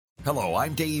Hello,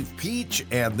 I'm Dave Peach,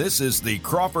 and this is the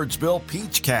Crawfordsville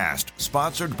Peachcast,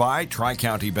 sponsored by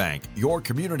Tri-County Bank, your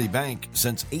community bank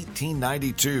since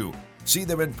 1892. See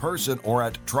them in person or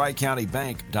at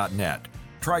tricountybank.net.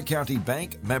 Tri-County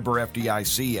Bank, member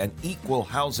FDIC, and equal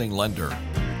housing lender.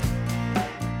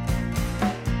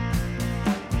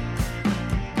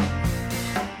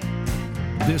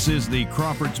 This is the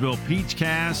Crawfordsville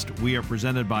Peachcast. We are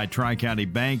presented by Tri-County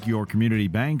Bank, your community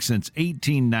bank since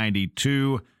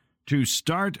 1892. To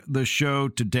start the show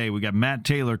today, we got Matt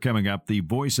Taylor coming up, the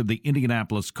voice of the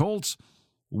Indianapolis Colts.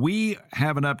 We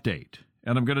have an update,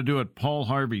 and I'm going to do it Paul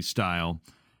Harvey style,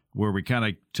 where we kind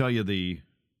of tell you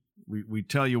we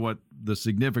tell you what the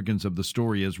significance of the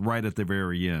story is right at the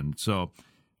very end. So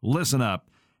listen up.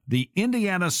 The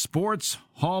Indiana Sports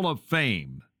Hall of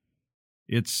Fame.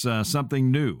 It's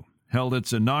something new. Held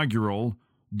its inaugural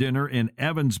dinner in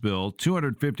Evansville.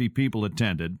 250 people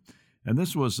attended. And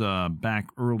this was back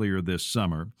earlier this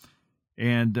summer.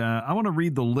 And I want to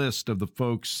read the list of the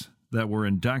folks that were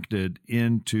inducted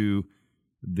into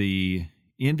the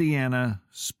Indiana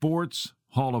Sports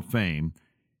Hall of Fame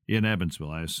in Evansville.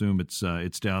 I assume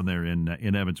it's down there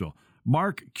in Evansville.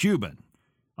 Mark Cuban,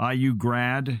 IU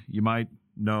grad, you might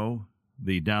know,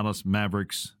 the Dallas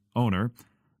Mavericks owner.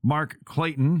 Mark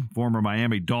Clayton, former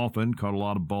Miami Dolphin, caught a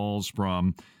lot of balls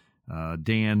from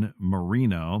Dan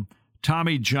Marino.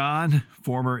 Tommy John,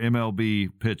 former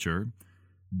MLB pitcher.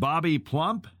 Bobby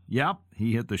Plump, yep,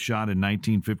 he hit the shot in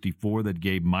 1954 that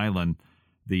gave Milan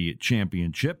the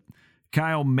championship.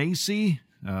 Kyle Macy,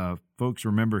 folks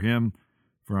remember him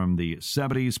from the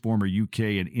 70s, former UK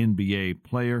and NBA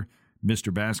player,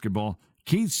 Mr. Basketball.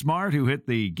 Keith Smart, who hit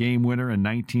the game winner in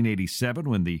 1987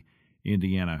 when the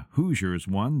Indiana Hoosiers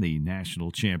won the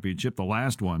national championship, the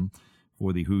last one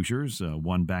for the Hoosiers,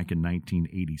 won back in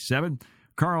 1987.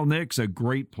 Carl Nix, a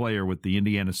great player with the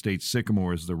Indiana State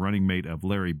Sycamores, the running mate of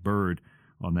Larry Bird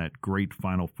on that great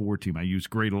Final Four team. I use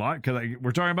great a lot because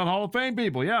we're talking about Hall of Fame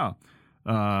people, yeah.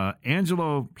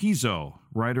 Angelo Pizzo,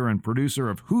 writer and producer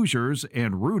of Hoosiers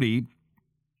and Rudy.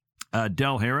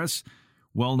 Del Harris,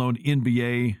 well-known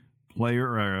NBA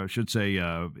player, or I should say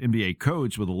NBA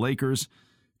coach with the Lakers,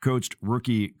 coached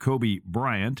rookie Kobe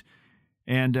Bryant.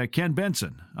 And Ken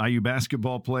Benson, IU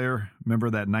basketball player,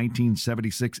 remember that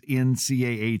 1976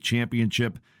 NCAA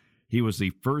championship? He was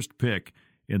the first pick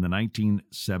in the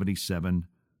 1977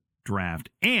 draft.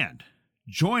 And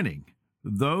joining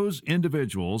those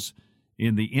individuals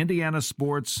in the Indiana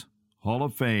Sports Hall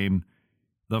of Fame,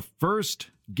 the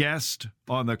first guest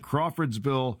on the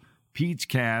Crawfordsville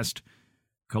Peachcast,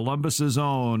 Columbus's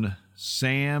own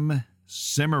Sam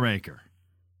Simmermaker.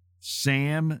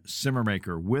 Sam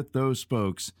Simmermaker with those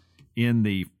folks in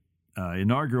the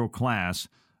inaugural class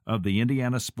of the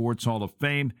Indiana Sports Hall of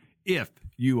Fame. If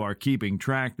you are keeping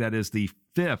track, that is the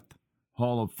 5th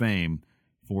Hall of Fame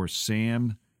for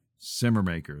Sam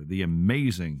Simmermaker, the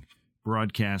amazing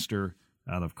broadcaster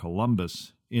out of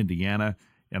Columbus, Indiana.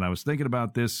 And I was thinking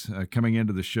about this coming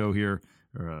into the show here,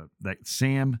 that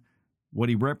Sam, what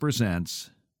he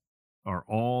represents are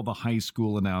all the high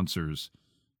school announcers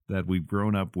that we've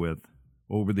grown up with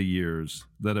over the years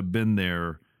that have been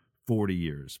there 40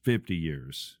 years, 50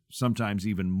 years, sometimes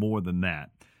even more than that.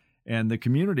 And the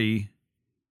community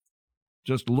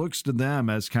just looks to them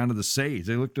as kind of the sage.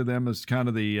 They look to them as kind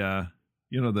of the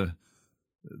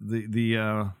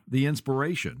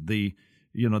inspiration,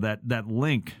 that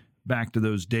link back to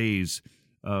those days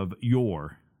of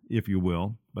yore, if you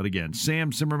will. But again,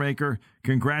 Sam Simmermaker,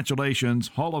 congratulations.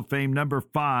 Hall of Fame number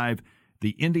 5.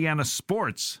 The Indiana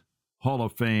Sports Hall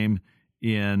of Fame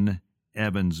in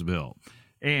Evansville.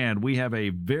 And we have a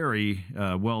very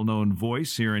well-known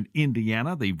voice here in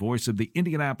Indiana, the voice of the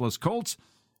Indianapolis Colts.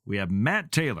 We have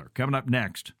Matt Taylor coming up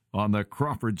next on the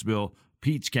Crawfordsville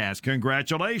Peachcast.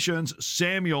 Congratulations,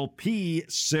 Samuel P.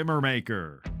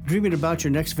 Simmermaker. Dreaming about your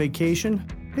next vacation?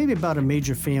 Maybe about a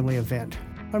major family event,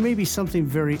 or maybe something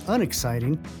very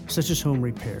unexciting, such as home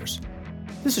repairs.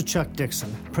 This is Chuck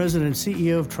Dixon, President and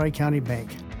CEO of Tri-County Bank.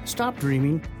 Stop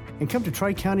dreaming and come to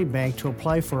Tri-County Bank to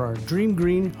apply for our Dream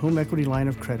Green home equity line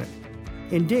of credit.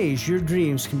 In days, your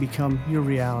dreams can become your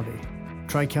reality.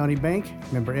 Tri-County Bank,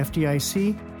 member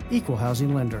FDIC, equal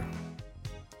housing lender.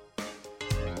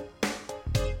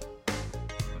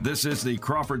 This is the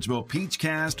Crawfordsville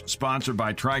Peachcast, sponsored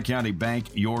by Tri-County Bank,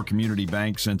 your community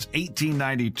bank since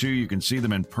 1892. You can see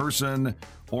them in person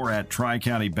or at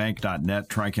tricountybank.net.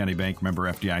 Tri-County Bank,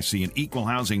 member FDIC, and equal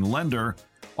housing lender.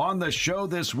 On the show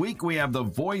this week, we have the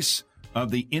voice of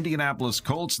the Indianapolis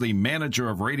Colts, the manager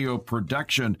of radio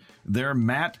production there,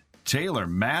 Matt Taylor.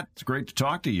 Matt, it's great to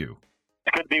talk to you.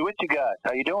 It's good to be with you guys.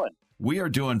 How you doing? We are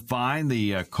doing fine.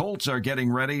 The Colts are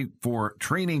getting ready for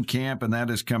training camp, and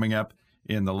that is coming up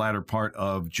in the latter part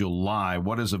of July.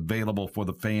 What is available for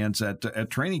the fans at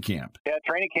training camp? Yeah,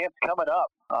 training camp's coming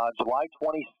up. July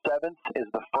 27th is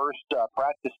the first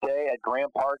practice day at Graham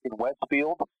Park in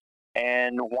Westfield.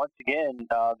 And once again,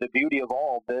 the beauty of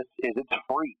all of this is it's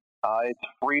free. It's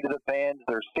free to the fans.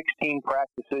 There's 16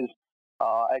 practices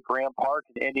at Graham Park,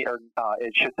 in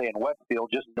Westfield,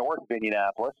 just north of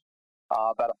Indianapolis.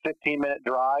 About a 15-minute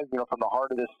drive, from the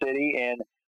heart of the city, and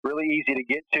really easy to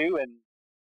get to. And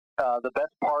the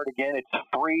best part, again, it's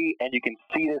free, and you can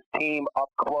see this team up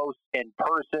close in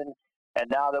person. And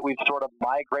now that we've sort of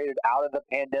migrated out of the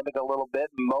pandemic a little bit,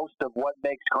 most of what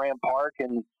makes Graham Park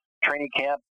and training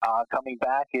camp coming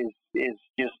back is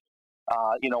just,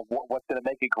 what's going to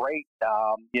make it great.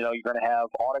 You're going to have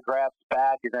autographs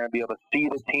back. You're going to be able to see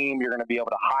the team. You're going to be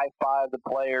able to high-five the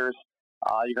players.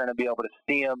 You're going to be able to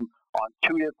see them on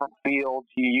two different fields.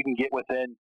 You can get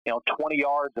within 20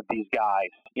 yards of these guys,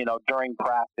 during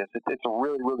practice. It's a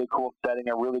really, really cool setting,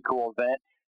 a really cool event.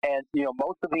 And,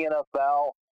 most of the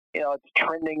NFL, it's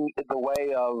trending the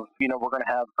way of, we're going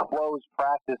to have closed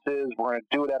practices. We're going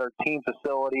to do it at our team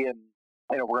facility, and,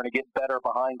 we're going to get better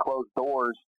behind closed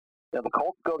doors. The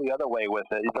Colts go the other way with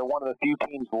it. They're one of the few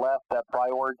teams left that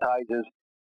prioritizes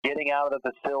getting out of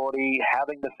the facility,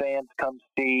 having the fans come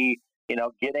see,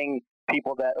 getting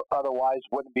people that otherwise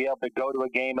wouldn't be able to go to a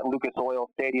game at Lucas Oil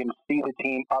Stadium, see the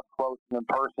team up close and in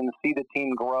person, see the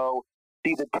team grow,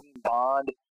 see the team bond.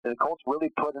 The Colts really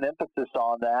put an emphasis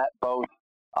on that, both,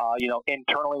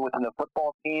 internally within the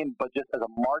football team, but just as a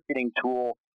marketing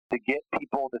tool to get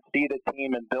people to see the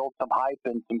team and build some hype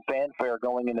and some fanfare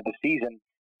going into the season.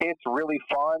 It's really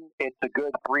fun. It's a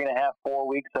good 3.5, 4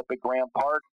 weeks up at Graham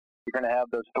Park. You're going to have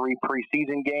those 3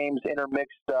 preseason games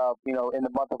intermixed, in the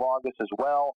month of August as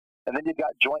well. And then you've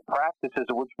got joint practices,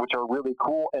 which are really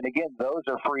cool. And again, those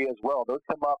are free as well. Those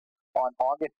come up on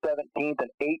August 17th and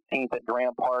 18th at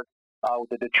Graham Park with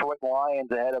the Detroit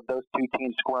Lions ahead of those two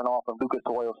teams squaring off at Lucas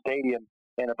Oil Stadium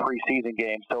in a preseason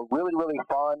game. So really, really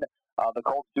fun. The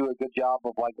Colts do a good job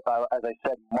of, as I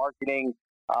said, marketing,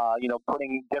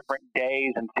 putting different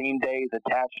days and theme days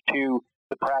attached to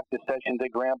the practice sessions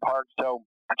at Graham Park. So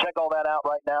check all that out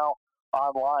right now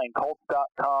online,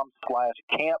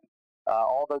 colts.com/camp.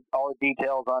 All the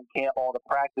details on camp, all the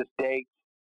practice dates,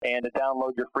 and to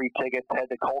download your free tickets, head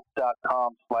to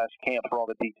colts.com/camp for all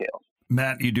the details.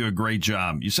 Matt, you do a great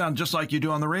job. You sound just like you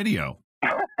do on the radio.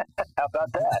 How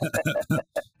about that?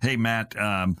 Hey, Matt,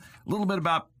 a little bit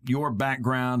about your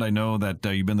background. I know that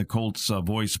you've been the Colts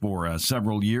voice for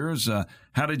several years.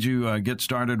 How did you get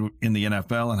started in the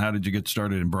NFL, and how did you get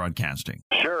started in broadcasting?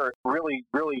 Sure. Really,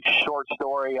 really short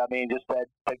story. I mean, just that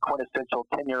quintessential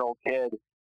 10-year-old kid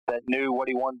that knew what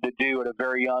he wanted to do at a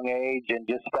very young age and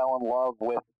just fell in love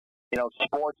with,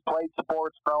 sports, played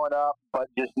sports growing up, but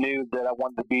just knew that I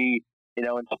wanted to be, in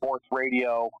sports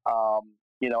radio,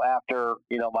 after,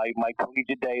 my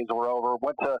collegiate days were over.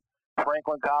 Went to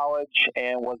Franklin College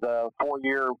and was a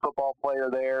 4-year football player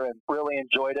there and really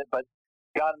enjoyed it, but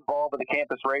got involved with the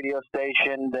campus radio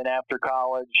station. Then after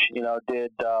college,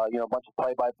 did, a bunch of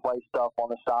play-by-play stuff on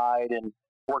the side and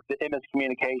worked at MS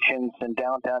Communications in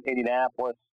downtown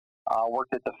Indianapolis.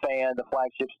 Worked at the Fan, the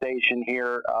flagship station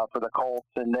here for the Colts.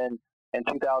 And then in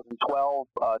 2012,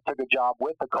 took a job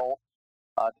with the Colts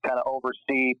to kind of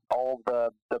oversee all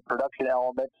the production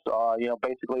elements,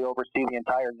 basically oversee the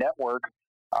entire network.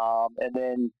 And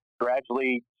then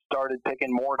gradually started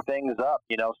picking more things up,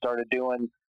 started doing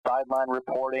sideline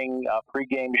reporting,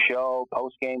 pregame show,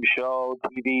 postgame show,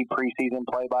 TV preseason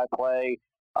play-by-play,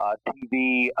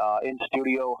 TV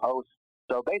in-studio host.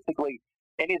 So basically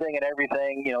anything and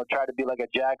everything, try to be like a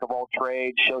jack of all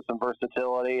trades, show some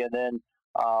versatility. And then,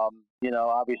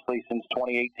 obviously since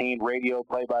 2018, radio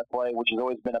play-by-play, which has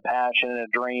always been a passion and a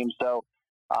dream. So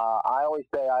I always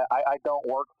say I don't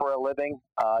work for a living.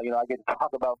 I get to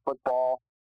talk about football,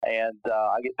 and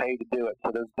I get paid to do it.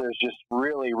 So there's just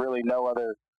really, really no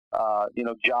other,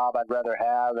 job I'd rather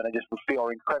have. And I just feel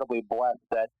incredibly blessed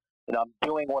that, I'm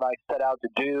doing what I set out to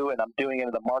do, and I'm doing it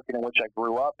in the market in which I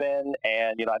grew up in.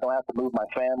 And, I don't have to move my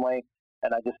family,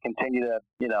 and I just continue to,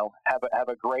 have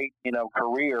a great,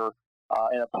 career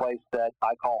in a place that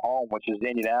I call home, which is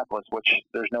Indianapolis, which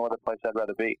there's no other place I'd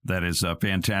rather be. That is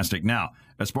fantastic. Now,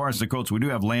 as far as the Colts, we do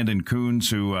have Landon Coons,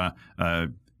 who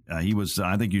he was,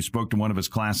 I think you spoke to one of his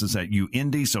classes at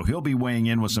UIndy, so he'll be weighing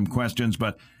in with some questions.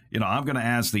 But, I'm going to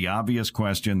ask the obvious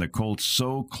question. The Colts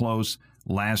so close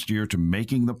last year to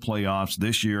making the playoffs.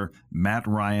 This year, Matt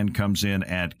Ryan comes in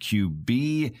at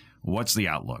QB. What's the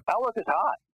outlook? Outlook is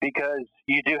high because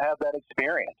you do have that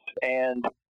experience. And,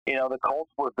 the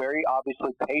Colts were very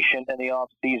obviously patient in the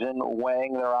offseason,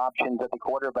 weighing their options at the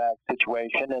quarterback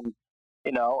situation. And,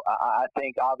 I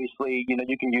think obviously,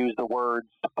 you can use the words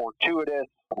fortuitous,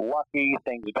 lucky,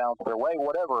 things bounce their way,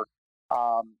 whatever.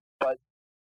 But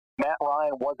Matt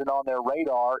Ryan wasn't on their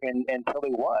radar until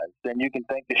he was. And you can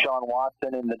thank Deshaun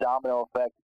Watson and the domino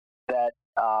effect that,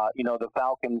 the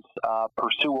Falcons'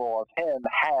 pursuit of him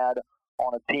had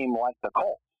on a team like the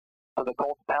Colts. So the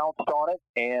Colts pounced on it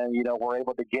and, were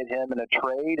able to get him in a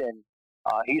trade. And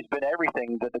he's been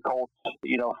everything that the Colts,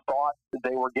 thought that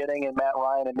they were getting in Matt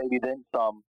Ryan and maybe then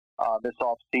some this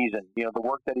offseason. The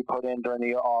work that he put in during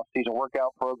the offseason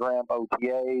workout program,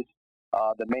 OTAs,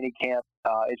 the mini camp,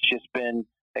 it's just been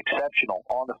exceptional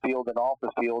on the field and off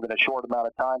the field in a short amount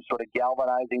of time, sort of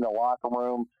galvanizing the locker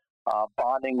room,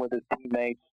 bonding with his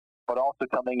teammates, but also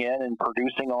coming in and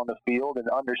producing on the field and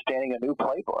understanding a new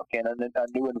playbook and a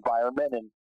new environment and,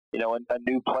 a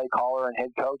new play caller and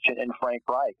head coach and Frank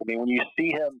Reich. I mean, when you see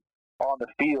him on the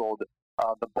field,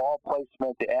 the ball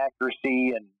placement, the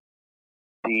accuracy, and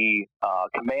the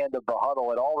command of the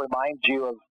huddle, it all reminds you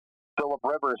of Phillip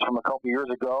Rivers from a couple years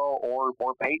ago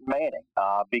or Peyton Manning,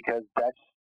 because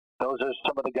those are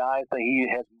some of the guys that he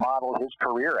has modeled his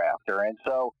career after. And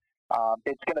so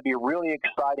it's going to be really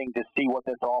exciting to see what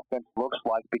this offense looks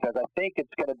like, because I think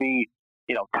it's going to be,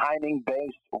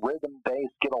 timing-based,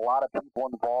 rhythm-based, get a lot of people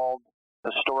involved.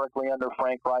 Historically under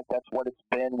Frank Reich, that's what it's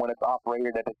been when it's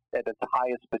operated at its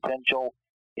highest potential.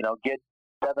 Get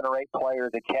 7 or 8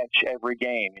 players to catch every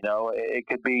game. It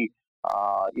could be,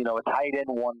 a tight end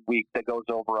one week that goes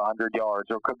over 100 yards,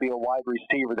 or it could be a wide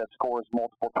receiver that scores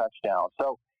multiple touchdowns.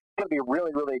 So it's going to be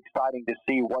really, really exciting to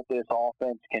see what this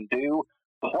offense can do.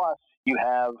 Plus, you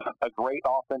have a great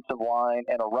offensive line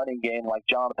and a running game like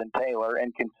Jonathan Taylor,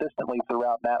 and consistently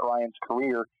throughout Matt Ryan's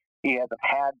career, he hasn't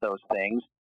had those things.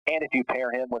 And if you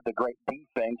pair him with a great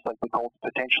defense like the Colts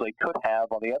potentially could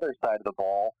have on the other side of the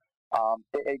ball,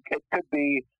 it could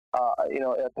be,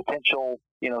 a potential,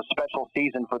 special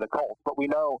season for the Colts. But we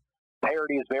know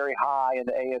parity is very high in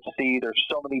the AFC. There's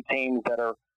so many teams that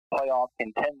are playoff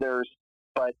contenders.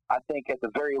 But I think at the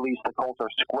very least, the Colts are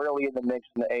squarely in the mix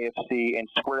in the AFC and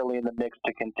squarely in the mix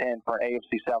to contend for an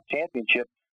AFC South championship,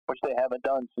 which they haven't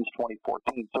done since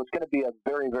 2014. So it's going to be a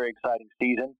very, very exciting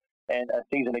season, and a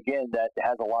season, again, that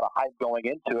has a lot of hype going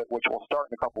into it, which will start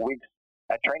in a couple weeks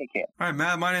at training camp. All right,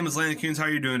 Matt, my name is Landon Coons. How are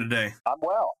you doing today? I'm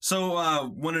well.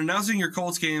 So when announcing your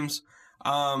Colts games,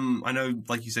 I know,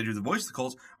 like you said, you're the voice of the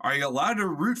Colts. Are you allowed to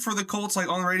root for the Colts, like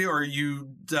on the radio, or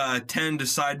you tend to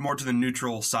side more to the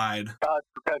neutral side?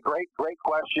 Great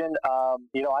question.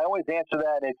 I always answer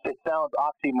that, and it sounds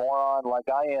oxymoron, like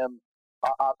I am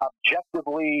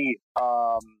objectively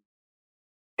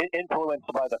influenced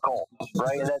by the Colts,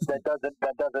 right? And that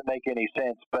doesn't make any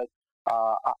sense. But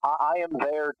I am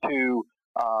there to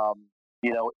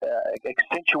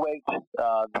accentuate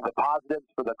the positives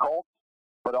for the Colts,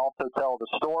 but also tell the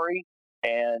story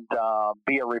and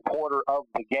be a reporter of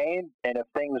the game. And if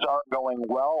things aren't going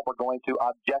well, we're going to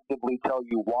objectively tell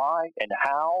you why and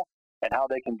how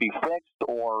they can be fixed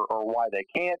or why they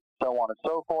can't, so on and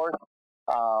so forth.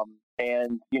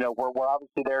 We're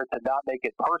obviously there to not make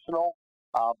it personal,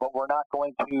 but we're not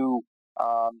going to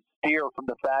steer from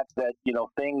the fact that,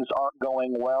 things aren't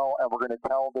going well, and we're going to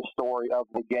tell the story of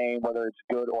the game, whether it's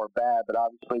good or bad. But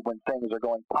obviously when things are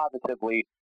going positively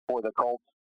for the Colts,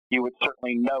 you would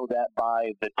certainly know that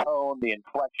by the tone, the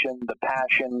inflection, the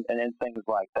passion, and things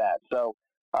like that. So,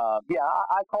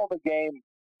 I call the game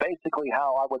basically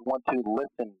how I would want to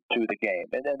listen to the game.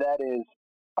 And that is,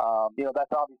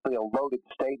 that's obviously a loaded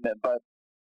statement, but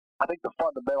I think the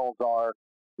fundamentals are,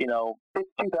 it's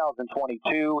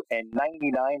 2022, and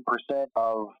 99%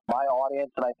 of my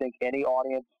audience, and I think any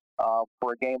audience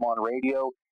for a game on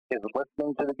radio, is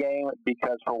listening to the game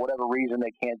because for whatever reason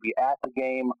they can't be at the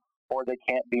game or they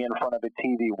can't be in front of a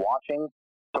TV watching.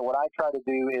 So what I try to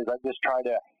do is I just try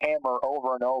to hammer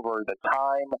over and over the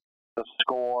time, the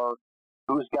score,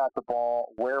 who's got the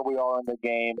ball, where we are in the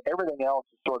game. Everything else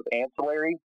is sort of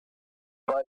ancillary.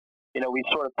 But, we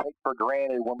sort of take for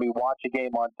granted when we watch a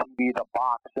game on TV, the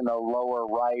box in the lower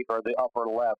right or the upper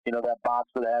left, that box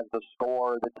that has the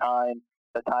score, the time,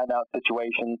 the timeout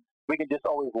situation. We can just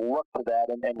always look to that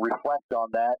and reflect on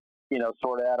that,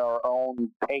 sort of at our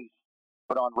own pace.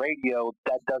 But on radio,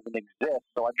 that doesn't exist.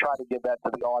 So I try to give that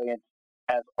to the audience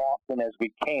as often as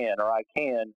we can, or I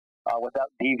can,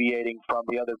 without deviating from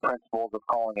the other principles of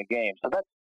calling a game. So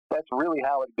that's really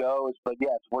how it goes. But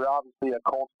yes, we're obviously a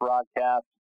Colts broadcast.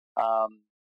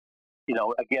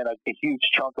 Again, a huge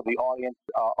chunk of the audience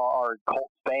are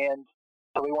Colts fans.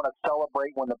 So we want to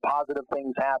celebrate when the positive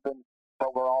things happen,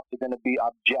 but we're also going to be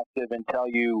objective and tell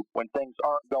you when things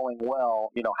aren't going well,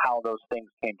 how those things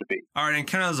came to be. All right, and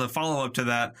kind of as a follow-up to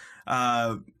that,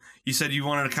 you said you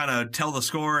wanted to kind of tell the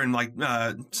score and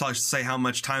say how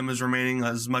much time is remaining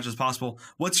as much as possible.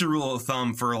 What's your rule of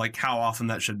thumb for how often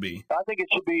that should be? I think it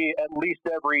should be at least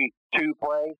every 2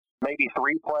 plays, maybe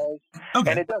 3 plays.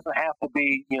 Okay. And it doesn't have to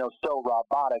be, so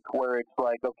robotic where it's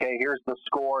like, okay, here's the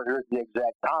score, here's the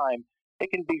exact time.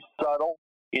 It can be subtle.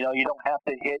 You don't have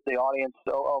to hit the audience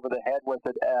over the head with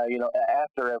it,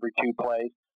 after every 2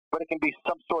 plays. But it can be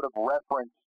some sort of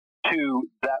reference to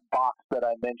that box that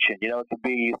I mentioned. It could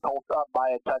be Colts up by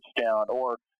a touchdown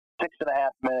or 6.5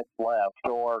 minutes left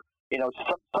or,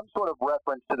 some sort of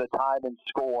reference to the time and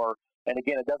score. And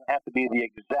again, it doesn't have to be the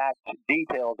exact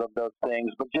details of those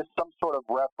things, but just some sort of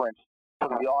reference to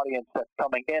the audience that's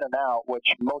coming in and out, which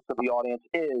most of the audience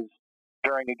is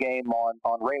during a game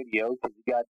on radio, because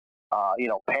you got,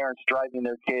 parents driving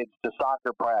their kids to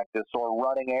soccer practice or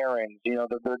running errands.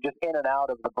 They're just in and out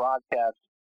of the broadcast,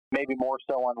 maybe more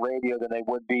so on radio than they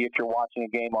would be if you're watching a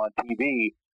game on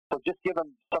TV. So just give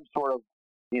them some sort of,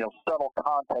 subtle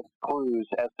context clues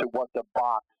as to what the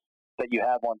box that you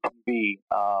have on TV,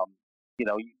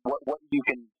 what you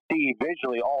can see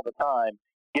visually all the time,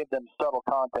 give them subtle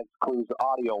context clues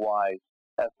audio-wise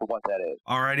as to what that is.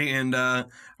 Alrighty, and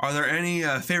are there any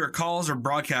favorite calls or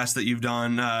broadcasts that you've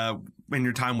done in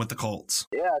your time with the Colts?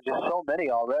 Yeah, just so many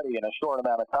already in a short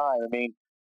amount of time. I mean,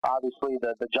 obviously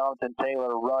the Jonathan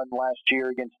Taylor run last year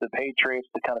against the Patriots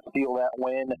to kind of seal that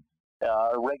win,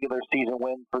 a regular season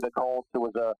win for the Colts. It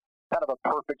was a kind of a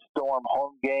perfect storm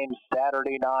home game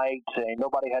Saturday night, and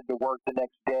nobody had to work the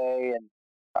next day, and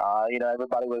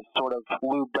everybody was sort of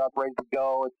lubed up, ready to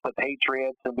go. It's the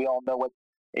Patriots, and we all know what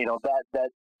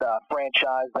that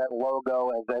franchise, that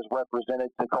logo has represented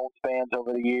to Colts fans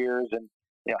over the years, and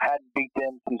hadn't beat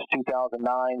them since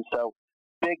 2009. So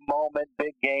big moment,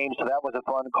 big game. So that was a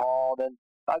fun call. Then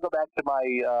I go back to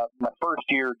my first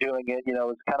year doing it. It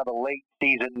was kind of a late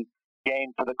season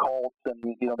game for the Colts,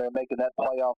 and they're making that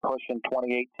playoff push in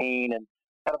 2018, and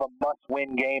kind of a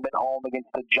must-win game at home against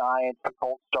the Giants. The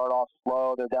Colts start off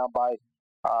slow. They're down by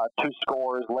 2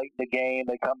 scores late in the game.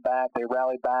 They come back, they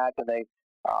rally back, and they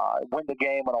win the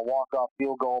game on a walk-off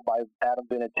field goal by Adam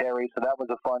Vinatieri. So that was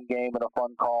a fun game and a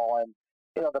fun call. And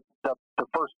the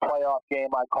first playoff game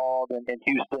I called in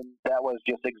Houston, that was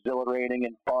just exhilarating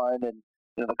and fun. And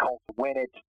the Colts win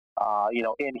it.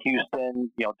 In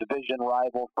Houston, division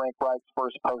rival, Frank Reich's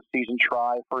first postseason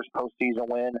try, first postseason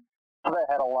win. So that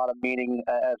had a lot of meaning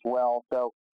as well.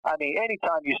 So, I mean,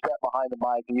 anytime you step behind the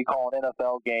mic and you call an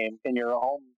NFL game in your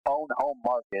own home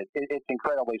market, it's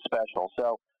incredibly special.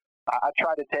 So I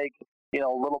try to take,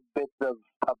 little bits of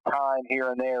time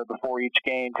here and there before each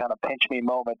game, kind of pinch me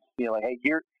moments, hey,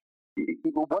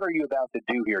 what are you about to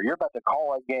do here? You're about to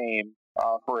call a game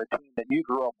for a team that you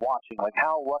grew up watching. Like,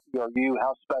 how lucky are you?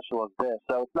 How special is this?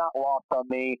 So it's not lost on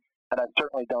me, and I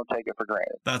certainly don't take it for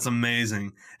granted. That's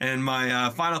amazing. And my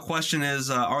final question is,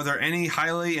 are there any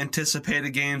highly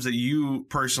anticipated games that you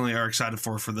personally are excited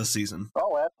for this season?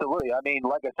 Oh, absolutely. I mean,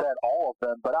 like I said, all of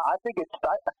them. But I think it's,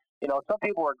 some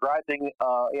people are griping,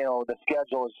 the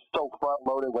schedule is so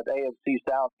front-loaded with AFC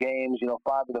South games. 5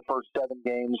 of the first 7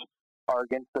 games are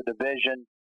against the division.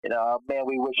 Man,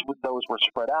 we wish those were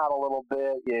spread out a little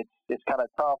bit. It's kind of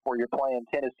tough where you're playing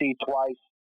Tennessee twice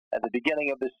at the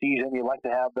beginning of the season. You like to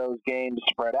have those games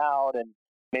spread out and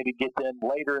maybe get them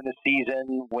later in the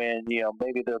season when,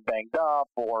 maybe they're banged up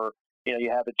or,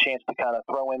 you have a chance to kind of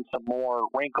throw in some more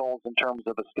wrinkles in terms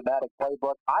of a schematic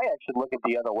playbook. I actually look at it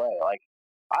the other way. Like,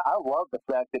 I love the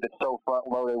fact that it's so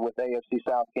front-loaded with AFC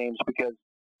South games because,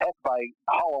 heck, by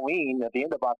Halloween at the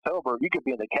end of October, you could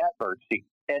be in the catbird seat.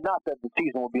 And not that the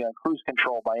season will be on cruise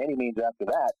control by any means after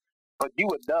that, but you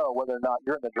would know whether or not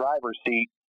you're in the driver's seat.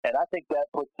 And I think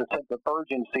that puts a sense of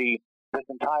urgency this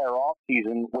entire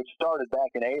offseason, which started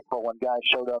back in April when guys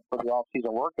showed up for the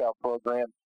offseason workout program.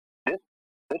 This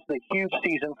is a huge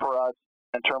season for us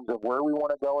in terms of where we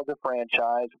want to go as a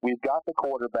franchise. We've got the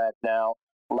quarterback now.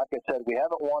 Like I said, we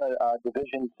haven't won a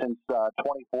division since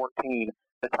 2014.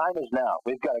 The time is now.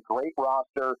 We've got a great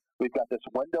roster. We've got this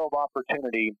window of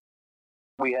opportunity.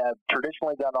 We have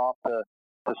traditionally done off the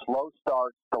slow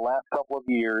starts the last couple of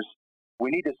years. We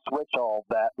need to switch all of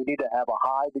that. We need to have a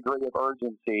high degree of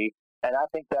urgency, and I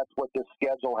think that's what this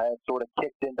schedule has sort of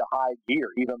kicked into high gear,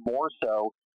 even more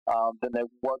so than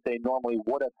what they normally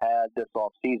would have had this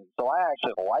offseason. So I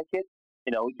actually like it.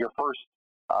 Your first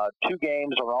 2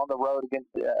 games are on the road against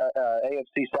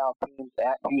AFC South teams,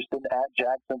 at Houston, at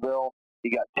Jacksonville.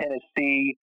 You got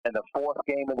Tennessee in the 4th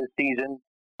game of the season.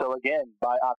 So, again,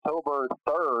 by October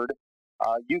 3rd,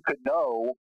 you could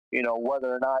know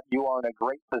whether or not you are in a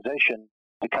great position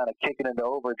to kind of kick it into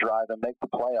overdrive and make the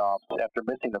playoffs after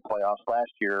missing the playoffs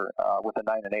last year with a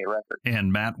 9-8 record.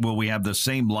 And Matt, will we have the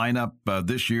same lineup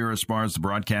this year as far as the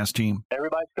broadcast team?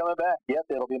 Everybody's coming back. Yep,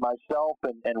 it'll be myself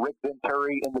and Rick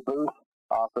Venturi in the booth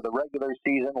for the regular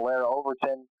season. Lara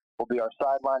Overton will be our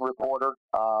sideline reporter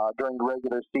during the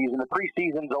regular season. The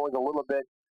preseason is always a little bit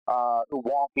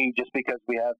wonky just because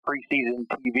we have preseason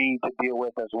TV to deal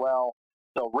with as well.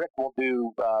 So Rick will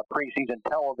do preseason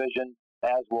television,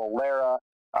 as will Lara.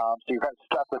 So you're kind of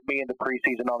stuck with me in the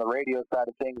preseason on the radio side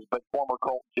of things, but former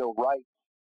Colt Joe Wright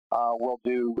will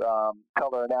do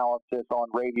color analysis on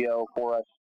radio for us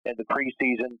in the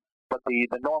preseason. But the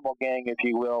normal gang, if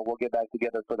you will get back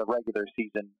together for the regular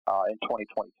season in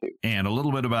 2022. And a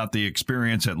little bit about the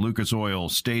experience at Lucas Oil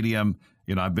Stadium.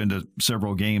 I've been to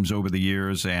several games over the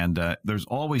years, and there's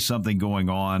always something going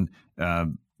on.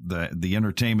 The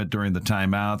entertainment during the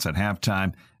timeouts at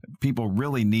halftime. People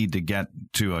really need to get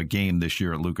to a game this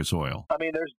year at Lucas Oil. I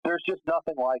mean, there's just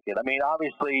nothing like it. I mean,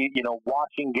 obviously,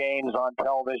 watching games on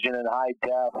television in high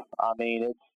def. I mean,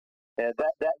 it's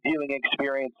that viewing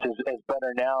experience is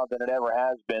better now than it ever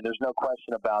has been. There's no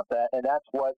question about that, and that's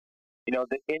what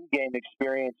the in-game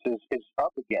experience is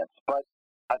up against. But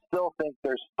I still think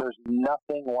there's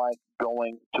nothing like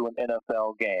going to an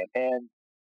NFL game, and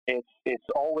it's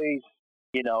always.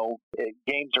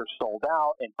 Games are sold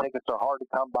out and tickets are hard to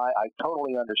come by. I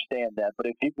totally understand that. But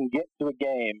if you can get to a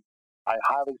game, I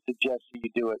highly suggest you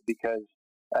do it because,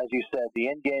 as you said, the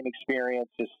in-game experience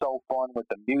is so fun with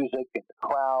the music and the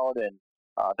crowd and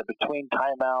the between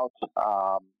timeouts,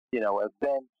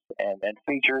 events and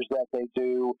features that they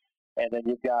do. And then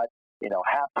you've got,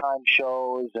 halftime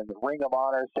shows and the Ring of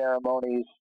Honor ceremonies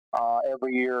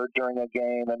every year during a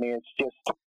game. I mean, it's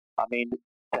just,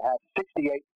 to have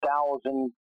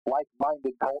 68,000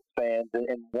 like-minded Colts fans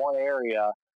in one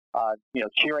area,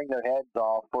 cheering their heads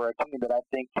off for a team that I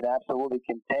think can absolutely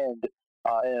contend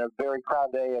in a very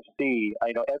crowded AFC.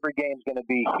 Every game's going to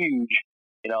be huge.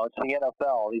 It's the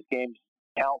NFL. These games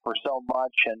count for so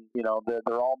much, and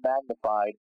they're all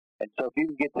magnified. And so, if you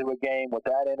can get to a game with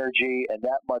that energy and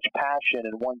that much passion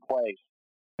in one place,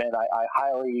 man, I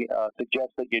highly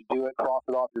suggest that you do it. Cross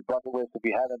it off your bucket list if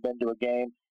you haven't been to a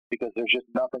game. Because there's just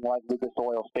nothing like Lucas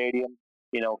Oil Stadium,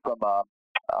 from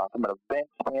an event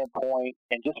standpoint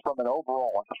and just from an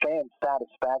overall fan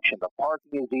satisfaction. The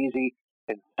parking is easy,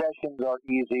 concessions are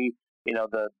easy.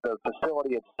 The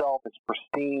facility itself is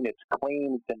pristine, it's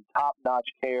clean, it's in top-notch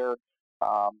care.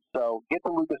 So get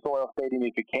to Lucas Oil Stadium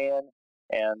if you can,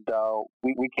 and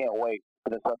we can't wait for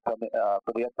the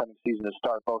upcoming season to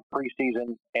start, both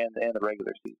preseason and the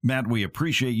regular season. Matt, we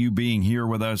appreciate you being here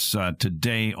with us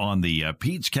today on the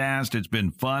Peachcast. It's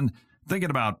been fun thinking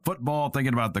about football,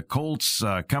 thinking about the Colts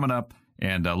coming up,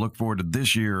 and look forward to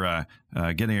this year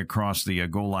getting across the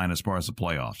goal line as far as the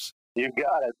playoffs. You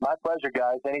got it. My pleasure,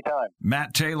 guys. Anytime.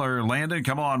 Matt Taylor, Landon,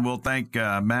 come on. We'll thank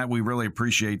Matt. We really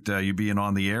appreciate you being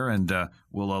on the air, and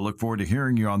we'll look forward to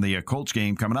hearing you on the Colts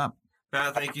game coming up.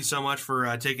 Matt, thank you so much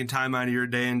for taking time out of your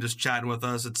day and just chatting with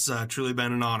us. It's truly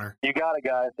been an honor. You got it,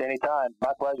 guys. Anytime.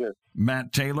 My pleasure.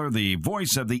 Matt Taylor, the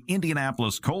voice of the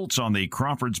Indianapolis Colts on the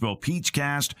Crawfordsville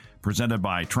Peachcast, presented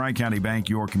by Tri-County Bank,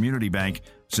 your community bank,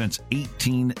 since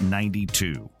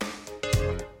 1892.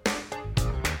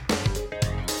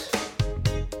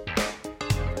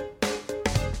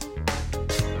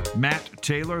 Matt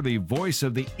Taylor, the voice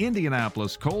of the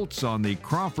Indianapolis Colts on the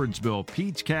Crawfordsville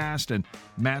Peachcast, and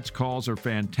Matt's calls are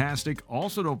fantastic.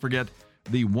 Also, don't forget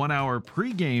the 1-hour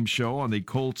pregame show on the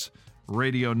Colts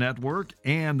radio network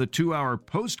and the 2-hour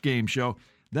postgame show.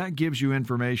 That gives you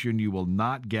information you will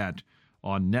not get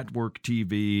on network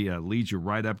TV, leads you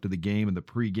right up to the game and the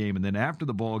pregame. And then after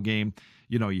the ball game,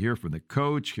 you hear from the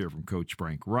coach, hear from Coach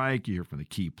Frank Reich, you hear from the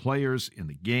key players in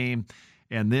the game,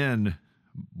 and then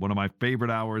one of my favorite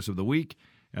hours of the week,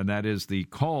 and that is the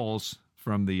calls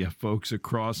from the folks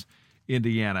across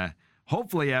Indiana.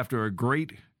 Hopefully after a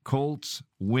great Colts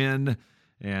win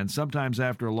and sometimes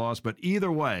after a loss, but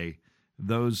either way,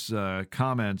 those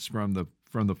comments from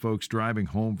the folks driving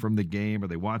home from the game, or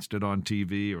they watched it on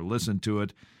TV or listened to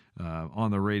it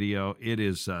on the radio, it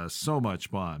is so much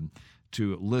fun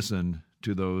to listen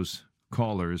to those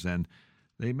callers, and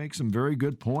they make some very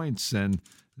good points. And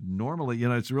normally,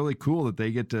 it's really cool that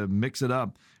they get to mix it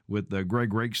up with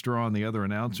Greg Rakestraw and the other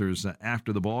announcers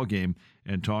after the ball game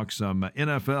and talk some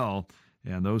NFL.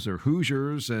 And those are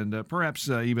Hoosiers and perhaps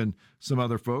even some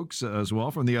other folks as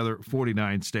well from the other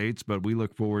 49 states. But we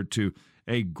look forward to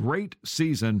a great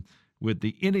season with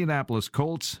the Indianapolis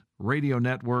Colts radio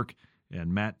network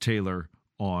and Matt Taylor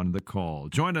on the call.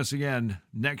 Join us again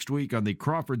next week on the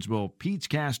Crawfordsville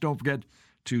Peachcast. Don't forget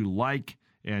to like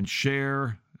and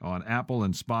share on Apple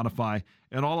and Spotify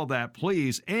and all of that,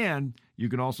 please. And you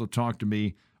can also talk to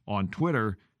me on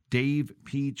Twitter, Dave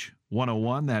Peach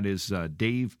 101. That is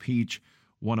Dave Peach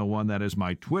 101. That is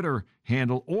my Twitter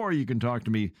handle. Or you can talk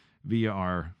to me via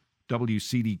our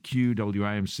WCDQ,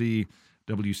 WIMC,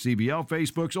 WCBL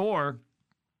Facebooks, or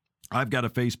I've got a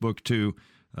Facebook too,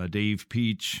 Dave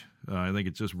Peach. I think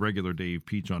it's just regular Dave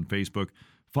Peach on Facebook.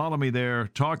 Follow me there.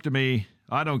 Talk to me.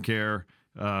 I don't care,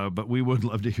 but we would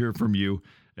love to hear from you.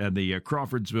 And the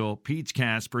Crawfordsville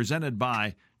Peachcast, presented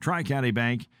by Tri-County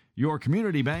Bank, your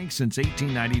community bank since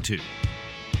 1892.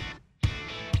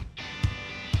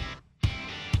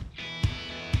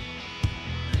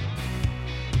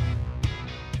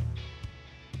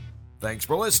 Thanks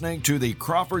for listening to the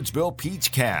Crawfordsville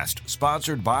Peachcast,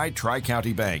 sponsored by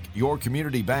Tri-County Bank, your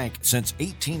community bank since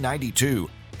 1892.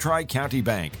 Tri-County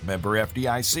Bank, member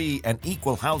FDIC, and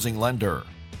equal housing lender.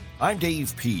 I'm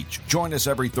Dave Peach. Join us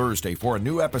every Thursday for a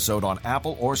new episode on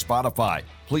Apple or Spotify.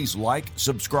 Please like,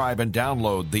 subscribe, and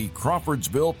download the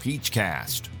Crawfordsville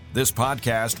Peachcast. This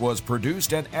podcast was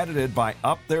produced and edited by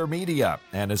Up There Media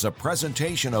and is a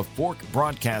presentation of Fork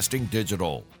Broadcasting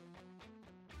Digital.